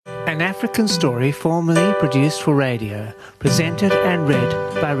An African story formerly produced for radio, presented and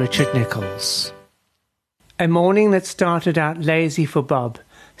read by Richard Nicholls. A morning that started out lazy for Bob,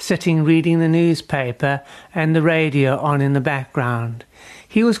 sitting reading the newspaper and the radio on in the background.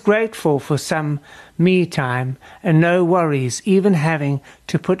 He was grateful for some me time and no worries, even having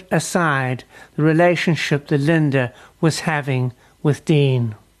to put aside the relationship that Linda was having with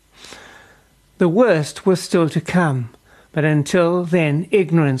Dean. The worst was still to come. But until then,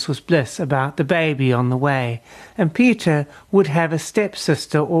 ignorance was bliss about the baby on the way, and Peter would have a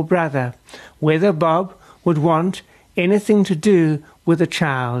stepsister or brother. Whether Bob would want anything to do with the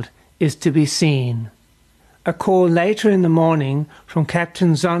child is to be seen. A call later in the morning from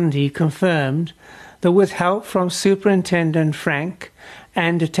Captain Zondi confirmed that with help from Superintendent Frank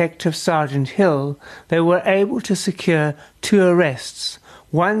and Detective Sergeant Hill, they were able to secure 2 arrests.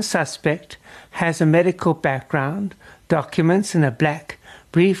 One suspect has a medical background. Documents in a black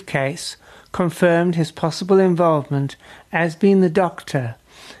briefcase confirmed his possible involvement as being the doctor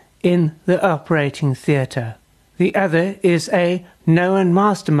in the operating theatre. The other is a known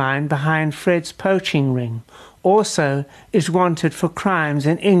mastermind behind Fred's poaching ring, also is wanted for crimes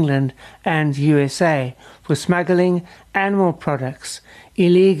in England and USA for smuggling animal products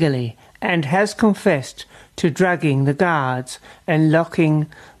illegally, and has confessed to drugging the guards and locking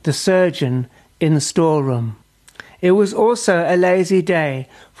the surgeon in the storeroom. It was also a lazy day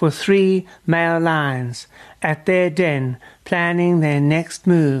for 3 male lions at their den, planning their next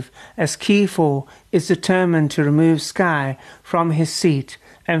move, as Kiefer is determined to remove Sky from his seat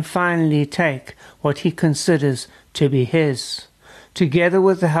and finally take what he considers to be his. Together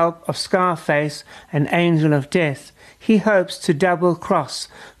with the help of Scarface and Angel of Death, he hopes to double-cross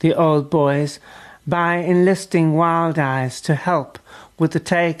the old boys by enlisting Wild Eyes to help with the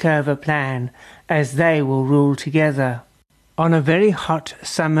takeover plan, as they will rule together. On a very hot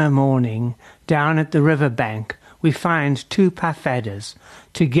summer morning, down at the river bank, we find 2 puff-adders,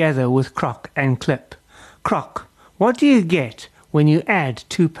 together with Croc and Clip. Croc, what do you get when you add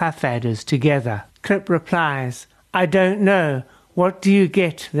 2 puff-adders together? Clip replies, I don't know. What do you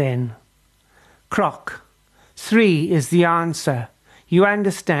get then? Croc, 3 is the answer. You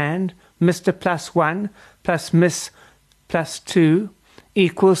understand? Mr. +1 plus Miss +2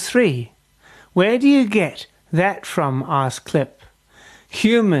 equals 3. Where do you get that from? Asked Clip.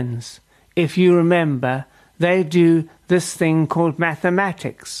 Humans, if you remember, they do this thing called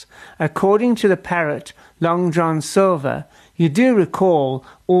mathematics. According to the parrot Long John Silver, you do recall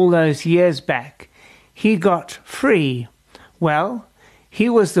all those years back, he got free. Well, he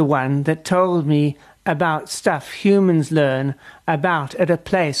was the one that told me about stuff humans learn about at a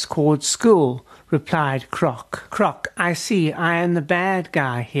place called school, replied Croc. Croc, I see I am the bad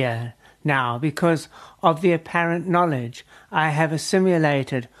guy here now because of the apparent knowledge I have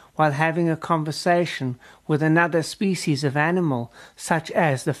assimilated while having a conversation with another species of animal, such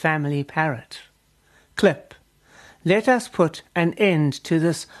as the family parrot. Clip, let us put an end to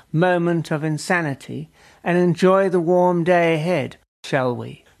this moment of insanity and enjoy the warm day ahead, shall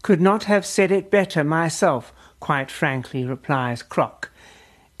we? Could not have said it better myself, quite frankly, replies Croc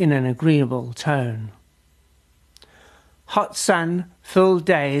in an agreeable tone. Hot sun-filled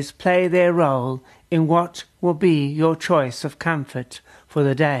days play their role in what will be your choice of comfort for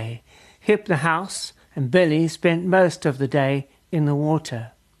the day. Hip the house and Billy spent most of the day in the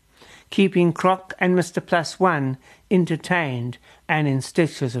water, keeping Croc and Mr. +1 entertained and in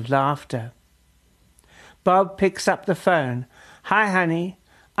stitches of laughter. Bob picks up the phone. Hi, honey.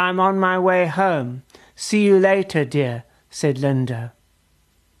 I'm on my way home. See you later, dear, said Linda.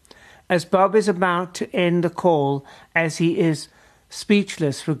 As Bob is about to end the call, as he is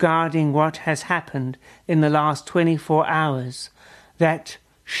speechless regarding what has happened in the last 24 hours, that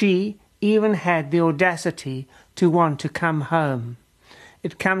she even had the audacity to want to come home.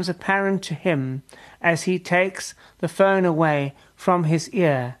 It comes apparent to him as he takes the phone away from his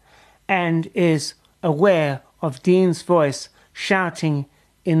ear and is aware of Dean's voice shouting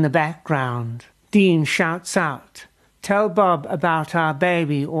in the background. Dean shouts out, Tell Bob about our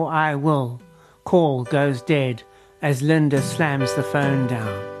baby or I will. Call goes dead as Linda slams the phone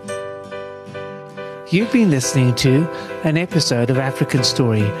down. You've been listening to an episode of African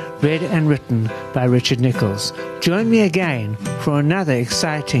Story, read and written by Richard Nicholls. Join me again for another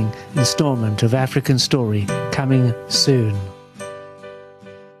exciting installment of African Story coming soon.